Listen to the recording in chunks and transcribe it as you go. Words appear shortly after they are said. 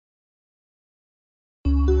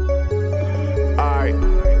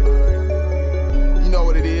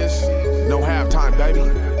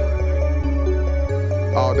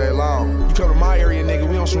all day long. You come to my area, nigga,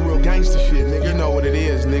 we on some real gangster shit, nigga. You know what it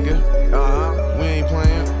is, nigga. We ain't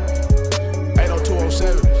playing.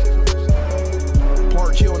 80207.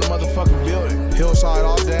 Park Hill in the motherfucking building. Hillside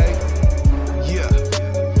all day. Yeah.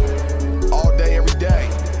 All day, every day.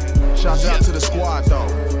 Shouts out to the squad, though.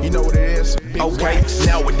 You know what it is? Big okay, Waxx.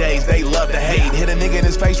 nowadays they love to hate. Hit a nigga in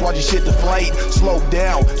his face, watch your shit deflate. Slow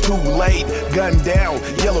down, too late. Gun down,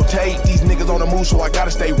 yellow tape. These niggas on the move, so I gotta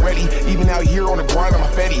stay ready. Even out here on the grind, I'm a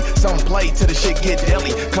fetty. Some play till the shit get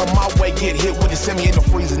deadly. Come my way, get hit with the semi, ain't no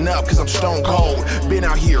freezing up, cause I'm stone cold. Been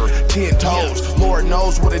out here, 10 toes. Lord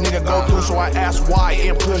knows what a nigga go through, so I ask why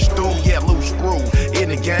and push through. Yeah, loose screw in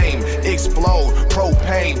the game, explode.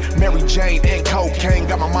 Propane, Mary Jane, and cocaine.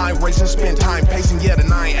 Got my mind racing, spend time pacing. Yeah, the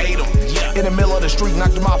 9 ate 'em. In the middle of the street,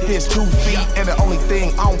 knocked him out fist 2 feet. And the only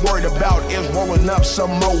thing I'm worried about is rolling up some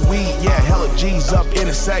more weed. Yeah, hella G's up in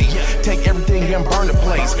the safe. Take everything and burn the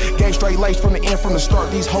place. Game straight lace from the end, from the start.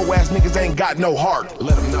 These hoe ass niggas ain't got no heart.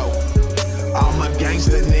 Let them know. I'm a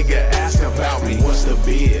gangster nigga, ask about me. What's the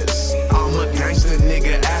biz? I'm a gangster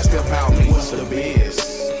nigga, ask about me. What's the biz?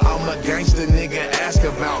 I'm a gangster nigga, ask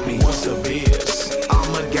about me. What's the biz?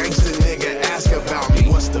 I'm a gangster nigga, ask about me.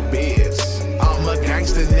 What's the biz? I'm a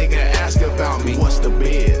gangster nigga, ask about me. What's the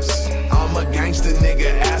biz? I'm a gangster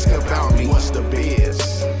nigga, ask about me. What's the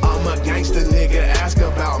biz? I'm a gangster nigga, ask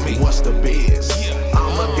about me. What's the biz?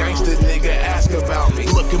 I'm a gangster nigga, ask about me.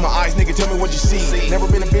 Look in my eyes, nigga, tell me what you see. Never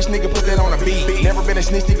been a bitch, nigga, put that on a beat. Never been a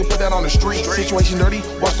snitch, nigga, put that on the street. Situation dirty,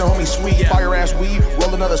 watch the homie sweet. Fire ass weed,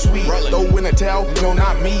 roll another sweet. Throw in a towel, no,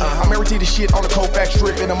 not me. I'm married to the shit on the Kofax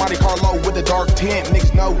strip in a Monte Carlo with a dark tint.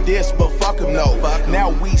 Niggas know this, but fuck them, no.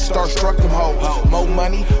 Now we start struck them hoes. More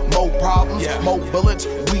money, more problems, more bullets,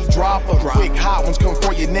 we drop them. Quick hot ones come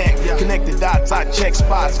for your neck. Connect the dots, I check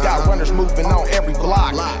spots. Got runners moving on every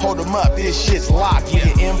block. Hold them up, this shit's locked. We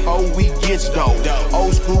get info, we get dough.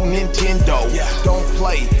 Old school Nintendo. Don't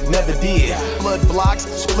play, never did. Blood blocks,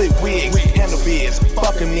 split wigs, handle biz,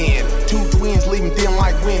 fuck them in. 2 twins leaving thin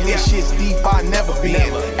like wind. This shit's deep, I never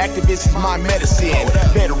been. Activist is my medicine.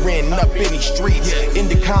 Veteran up in these streets. In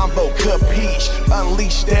the combo, capiche.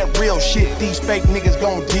 Unleash that real shit. These fake niggas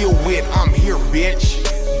gon' deal with. I'm here, bitch.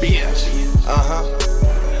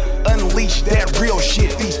 Unleash that real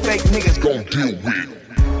shit. These fake niggas gon' deal with.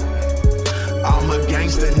 I'm a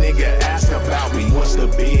gangster nigga, ask about me. What's the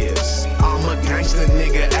biz? I'm a gangster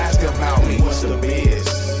nigga, ask about me. What's the biz?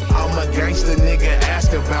 I'm a gangster nigga,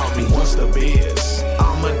 ask about me. What's the biz?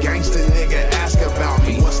 I'm a gangster nigga, ask about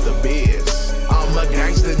me. What's the biz? I'm a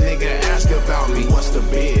gangster nigga, ask about me. What's the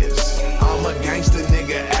biz? I'm a gangster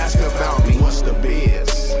nigga, ask about me. What's the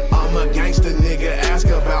biz? I'm a gangster